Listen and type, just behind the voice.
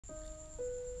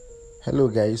Hello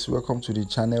guys, welcome to the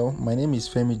channel. My name is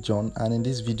Femi John, and in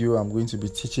this video I'm going to be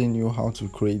teaching you how to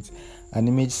create an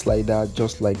image slider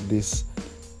just like this.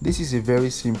 This is a very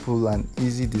simple and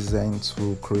easy design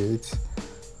to create.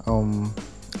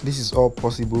 This is all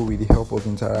possible with the help of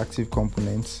interactive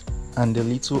components and a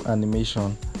little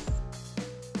animation.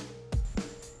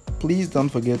 Please don't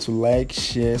forget to like,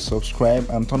 share, subscribe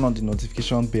and turn on the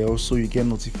notification bell so you get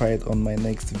notified on my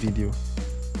next video.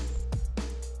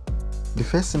 The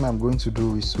first thing I'm going to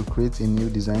do is to create a new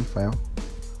design file.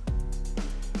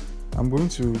 I'm going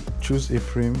to choose a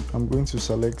frame. I'm going to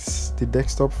select the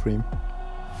desktop frame.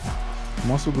 I'm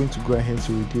also going to go ahead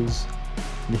to reduce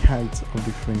the height of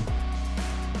the frame.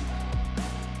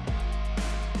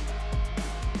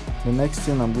 The next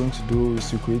thing I'm going to do is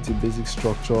to create a basic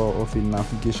structure of a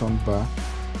navigation bar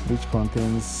which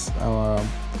contains our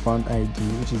font ID,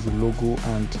 which is the logo,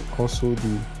 and also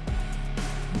the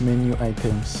menu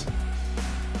items.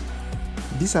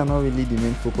 These are not really the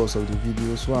main focus of the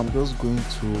video, so I'm just going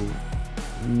to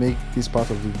make this part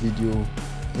of the video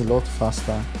a lot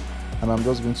faster, and I'm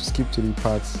just going to skip to the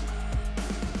part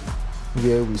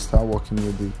where we start working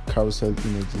with the carousel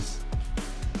images.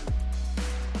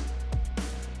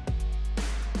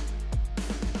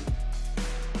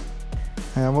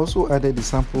 I have also added the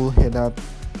sample header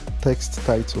text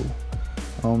title.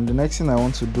 The next thing I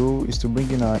want to do is to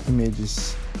bring in our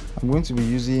images. I'm going to be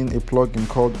using a plugin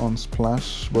called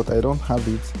Unsplash, but I don't have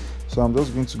it, so I'm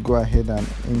just going to go ahead and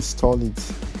install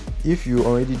it. If you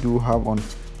already do have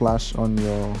Unsplash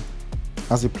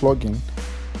as a plugin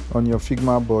on your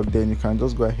Figma board, then you can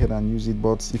just go ahead and use it,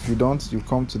 but if you don't, you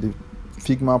come to the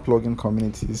Figma plugin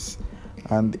communities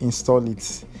and install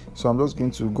it. So I'm just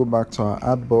going to go back to our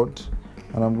artboard,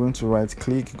 and I'm going to right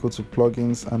click, go to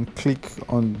plugins and click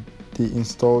on the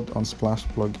installed Unsplash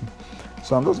plugin.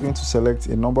 So I'm just going to select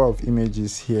a number of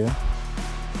images here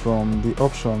from the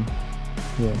option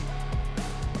here.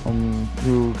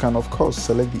 You can of course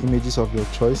select the images of your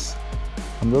choice.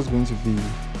 I'm just going to be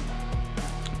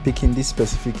picking these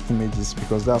specific images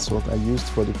because that's what I used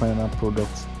for the final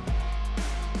product.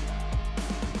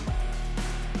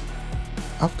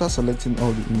 After selecting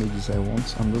all the images I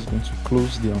want, I'm just going to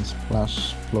close the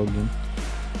Unsplash plugin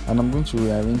and I'm going to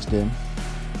rearrange them.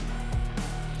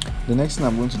 The next thing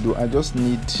I'm going to do, I just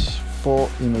need 4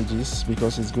 images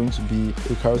because it's going to be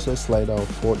a carousel slider of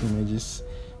 4 images.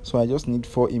 So I just need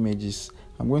 4 images.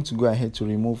 I'm going to go ahead to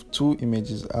remove 2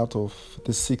 images out of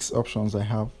the 6 options I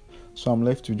have. So I'm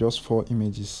left with just 4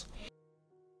 images.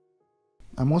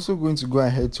 I'm also going to go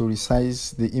ahead to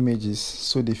resize the images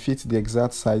so they fit the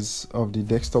exact size of the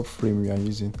desktop frame we are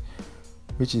using,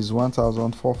 which is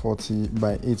 1440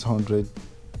 by 800.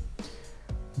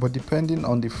 But depending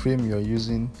on the frame you're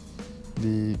using,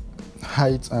 the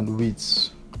height and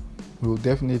width will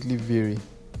definitely vary.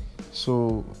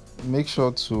 So make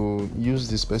sure to use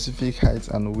the specific height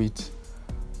and width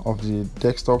of the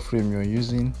desktop frame you're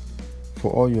using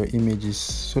for all your images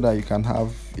so that you can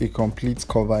have a complete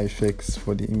cover effect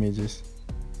for the images.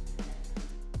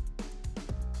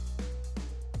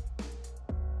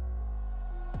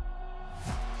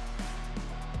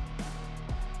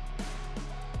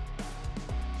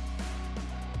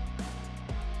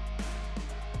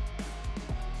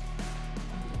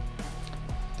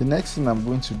 The next thing I'm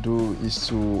going to do is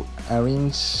to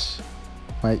arrange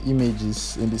my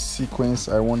images in the sequence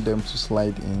I want them to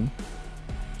slide in.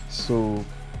 So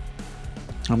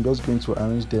I'm just going to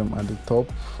arrange them at the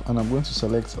top, and I'm going to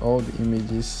select all the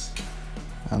images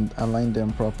and align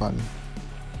them properly.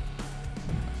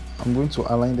 I'm going to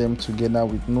align them together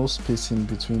with no spacing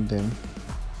between them.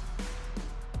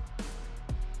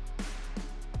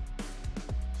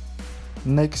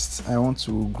 Next, I want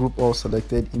to group all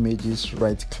selected images.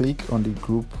 Right click on the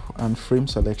group and frame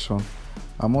selection.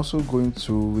 I'm also going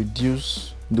to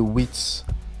reduce the width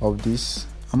of this.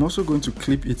 I'm also going to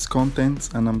clip its content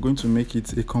and I'm going to make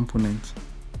it a component.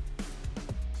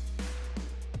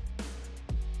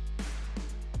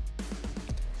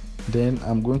 Then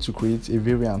I'm going to create a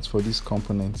variant for this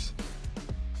component.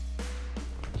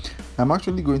 I'm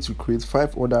actually going to create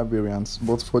 5 other variants,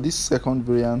 but for this second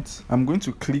variant, I'm going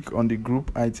to click on the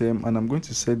group item and I'm going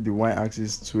to set the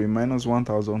y-axis to a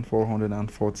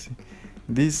 -1440.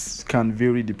 This can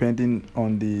vary depending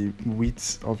on the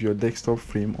width of your desktop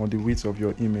frame or the width of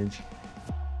your image.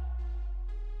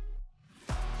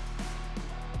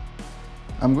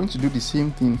 I'm going to do the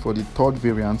same thing for the third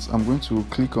variant. I'm going to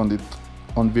click on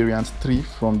variant 3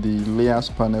 from the layers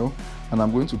panel, and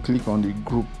I'm going to click on the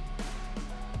group.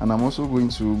 And I'm also going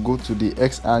to go to the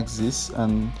x-axis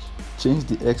and change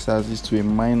the x-axis to a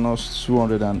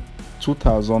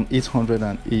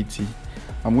 -2880.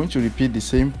 I'm going to repeat the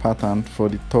same pattern for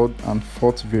the third and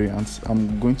fourth variants.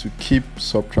 I'm going to keep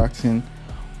subtracting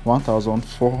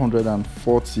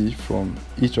 1440 from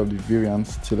each of the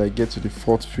variants till I get to the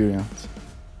fourth variant.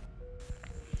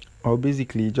 Or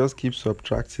basically just keep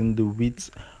subtracting the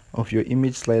width of your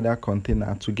image slider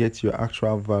container to get your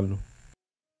actual value.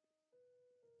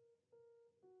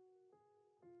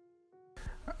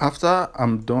 After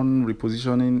I'm done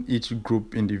repositioning each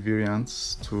group in the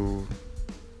variants to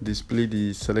display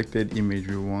the selected image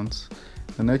we want,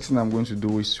 the next thing I'm going to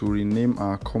do is to rename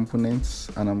our components,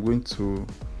 and I'm going to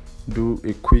do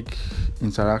a quick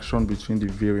interaction between the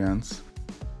variants.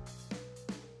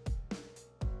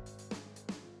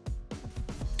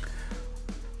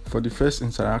 For the first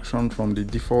interaction from the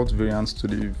default variant to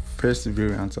the first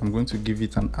variant, I'm going to give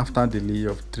it an after delay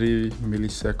of 3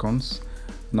 milliseconds,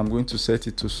 and I'm going to set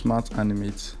it to Smart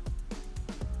Animate.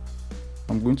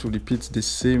 I'm going to repeat the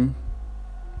same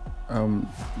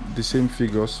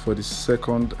figures for the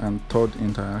second and third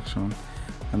interaction,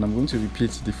 and I'm going to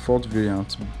repeat the fourth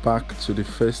variant back to the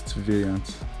first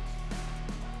variant.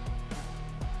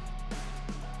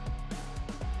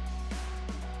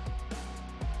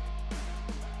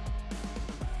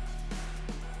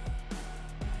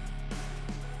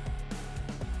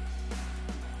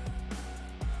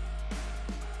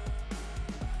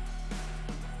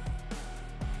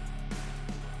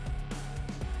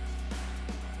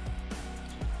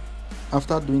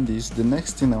 After doing this, the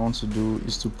next thing I want to do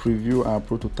is to preview our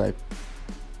prototype.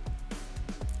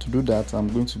 To do that, I'm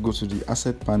going to go to the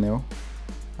Asset panel,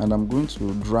 and I'm going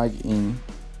to drag in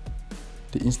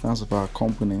the instance of our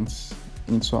components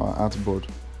into our artboard.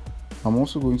 I'm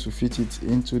also going to fit it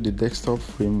into the desktop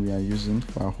frame we are using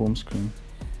for our home screen,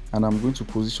 and I'm going to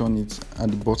position it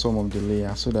at the bottom of the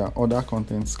layer so that other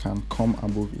contents can come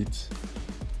above it.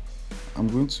 I'm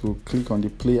going to click on the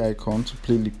play icon to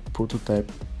play the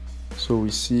prototype so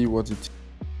we see what it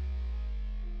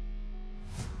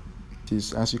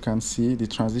is. As you can see, the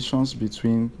transitions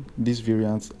between these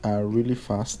variants are really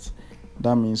fast.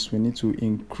 That means we need to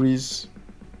increase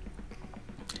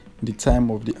the time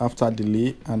of the after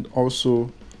delay and also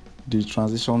the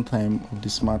transition time of the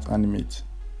Smart Animate.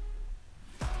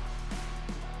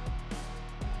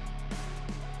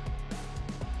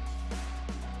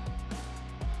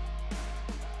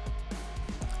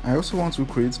 I also want to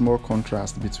create more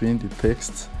contrast between the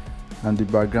text and the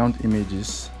background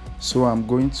images, so I'm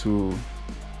going to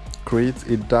create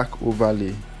a dark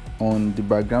overlay on the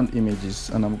background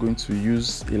images, and I'm going to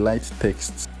use a light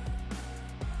text.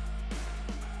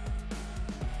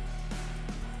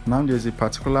 Now there's a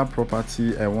particular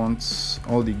property I want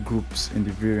all the groups in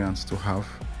the variants to have.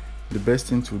 The best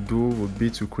thing to do would be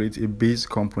to create a base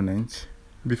component.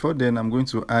 Before then, I'm going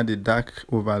to add a dark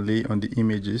overlay on the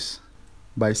images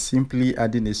by simply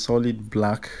adding a solid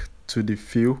black to the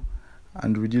fill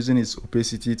and reducing its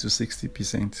opacity to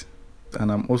 60%. And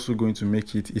I'm also going to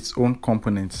make it its own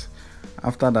component.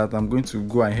 After that, I'm going to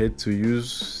go ahead to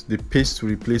use the paste to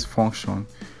replace function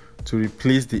to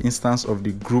replace the instance of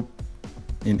the group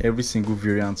in every single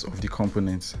variant of the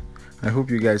component. I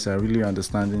hope you guys are really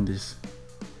understanding this.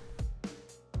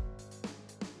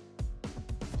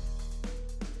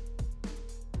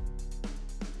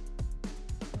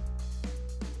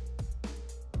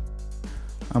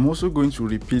 I'm also going to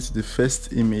repeat the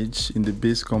first image in the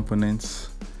base component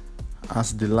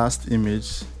as the last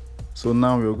image. So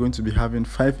now we're going to be having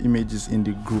 5 images in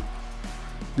the group.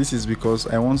 This is because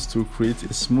I want to create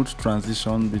a smooth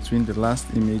transition between the last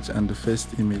image and the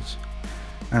first image.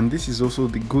 And this is also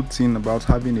the good thing about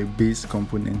having a base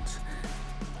component.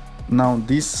 Now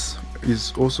this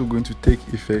is also going to take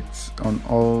effect on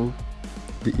all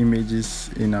the images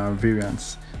in our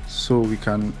variants. So we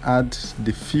can add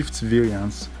the 5th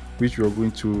variant, which we are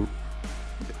going to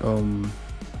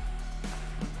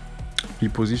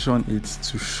reposition it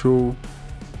to show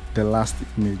the last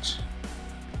image.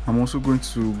 I'm also going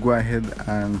to go ahead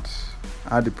and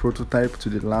add the prototype to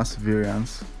the last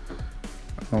variant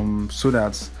so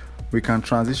that we can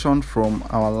transition from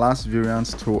our last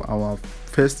variant to our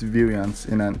first variant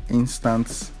in an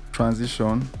instant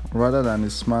transition rather than a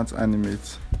Smart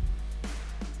Animate.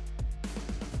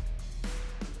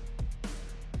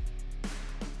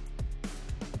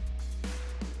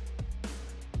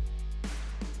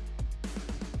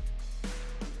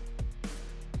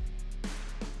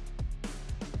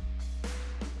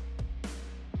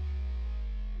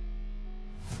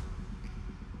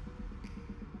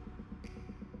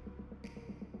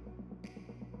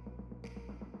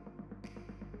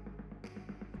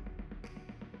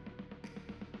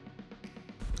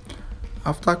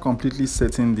 After completely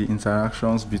setting the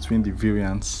interactions between the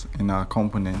variants in our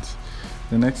component,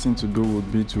 The next thing to do would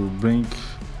be to bring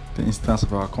the instance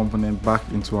of our component back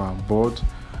into our board,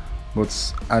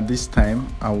 but at this time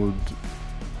I would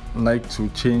like to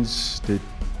change the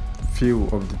feel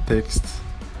of the text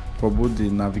for both the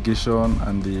navigation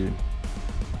and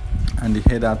the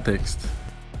header text.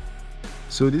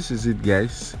 So this is it,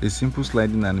 guys, a simple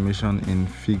sliding animation in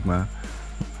Figma.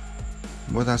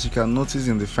 But as you can notice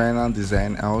in the final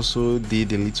design, I also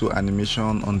did a little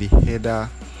animation on the header,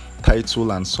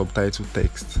 title and subtitle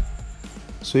text.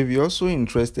 So if you're also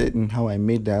interested in how I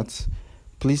made that,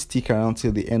 please stick around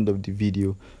till the end of the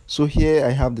video. So here I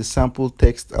have the sample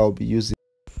text I'll be using,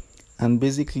 and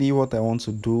basically what I want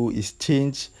to do is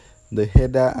change the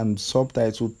header and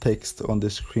subtitle text on the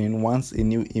screen once a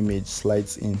new image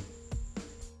slides in.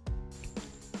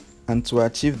 And to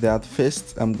achieve that,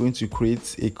 first I'm going to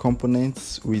create a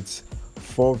component with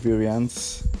 4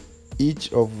 variants,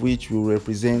 each of which will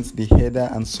represent the header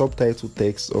and subtitle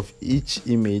text of each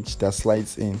image that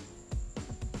slides in.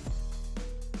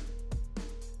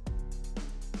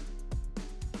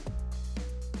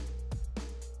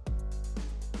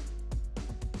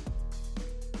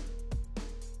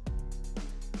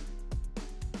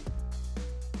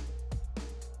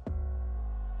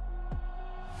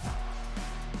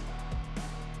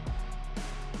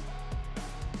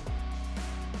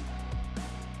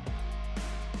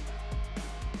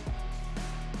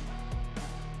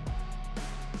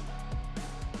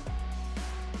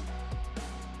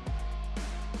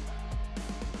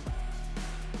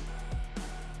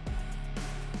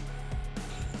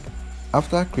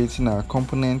 After creating our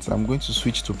components, I'm going to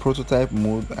switch to prototype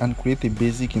mode and create a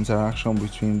basic interaction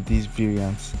between these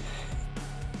variants.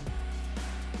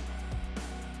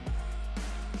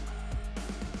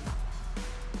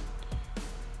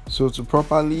 So to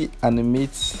properly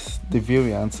animate the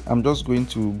variants, I'm just going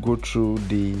to go through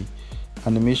the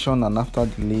animation and after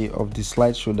delay of the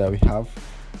slideshow that we have,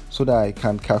 so that I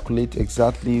can calculate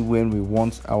exactly when we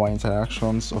want our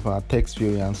interactions of our text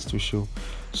variants to show.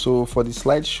 So for the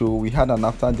slideshow, we had an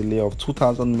after delay of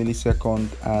 2000 milliseconds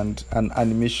and an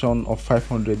animation of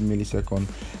 500 milliseconds.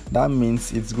 That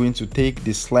means it's going to take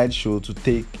the slideshow to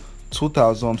take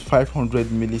 2500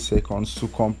 milliseconds to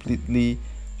completely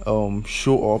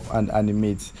show up and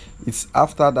animate. It's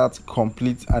after that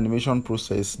complete animation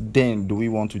process then do we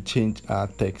want to change our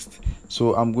text.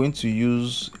 So I'm going to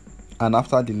use an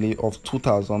after delay of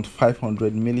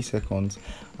 2500 milliseconds,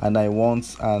 and I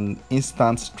want an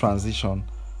instant transition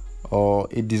or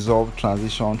a dissolved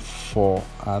transition for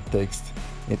our text.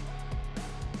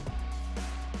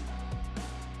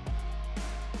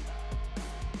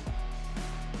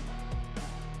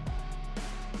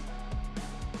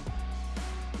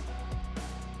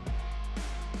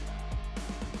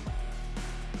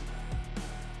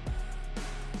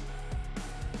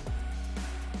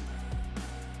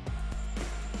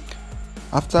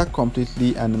 After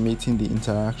completely animating the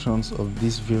interactions of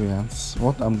these variants,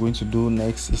 what I'm going to do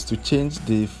next is to change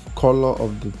the color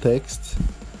of the text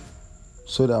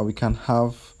so that we can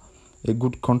have a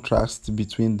good contrast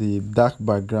between the dark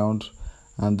background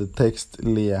and the text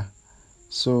layer.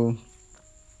 So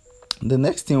the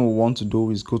next thing we want to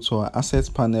do is go to our assets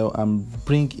panel and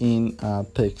bring in our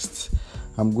text.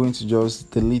 I'm going to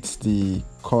just delete the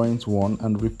current one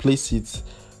and replace it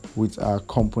with our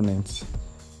component.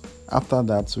 After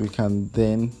that, we can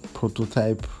then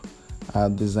prototype our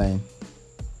design.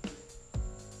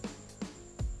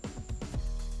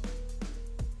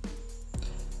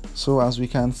 So as we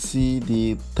can see,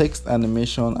 the text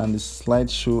animation and the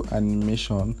slideshow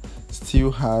animation still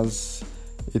has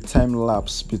a time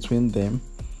lapse between them.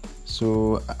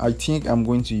 So I think I'm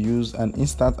going to use an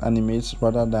instant animate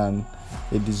rather than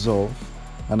a dissolve,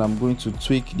 and I'm going to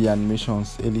tweak the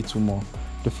animations a little more.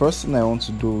 The first thing I want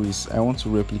to do is I want to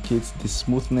replicate the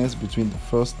smoothness between the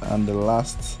first and the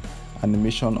last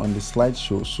animation on the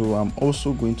slideshow. So I'm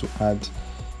also going to add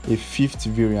a 5th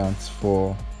variant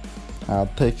for our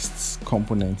text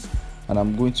component, and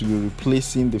I'm going to be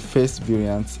replacing the first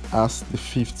variant as the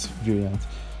 5th variant.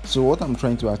 So what I'm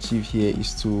trying to achieve here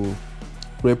is to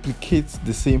replicate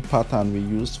the same pattern we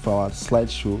used for our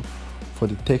slideshow for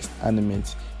the text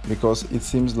animate, because it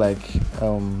seems like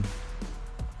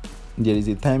there is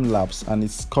a time lapse and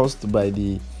it's caused by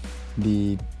the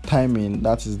timing,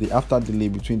 that is the after delay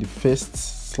between the first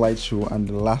slideshow and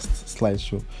the last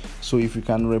slideshow. So if we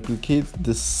can replicate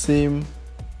the same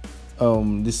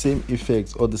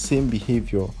effect or the same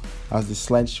behavior as the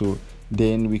slideshow,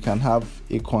 then we can have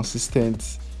a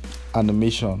consistent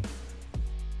animation.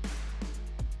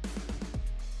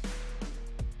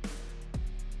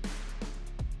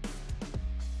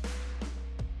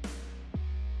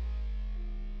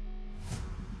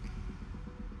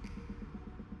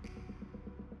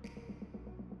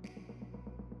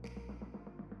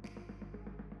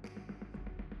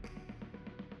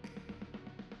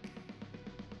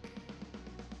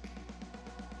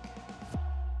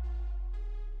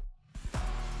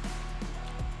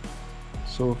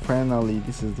 So finally,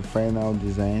 this is the final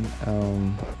design.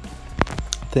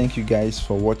 Thank you guys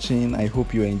for watching. I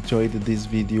hope you enjoyed this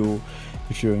video.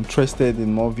 If you're interested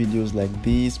in more videos like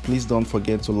this, please don't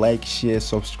forget to like, share,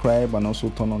 subscribe, and also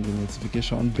turn on the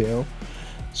notification bell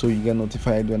so you get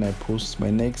notified when I post my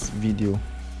next video.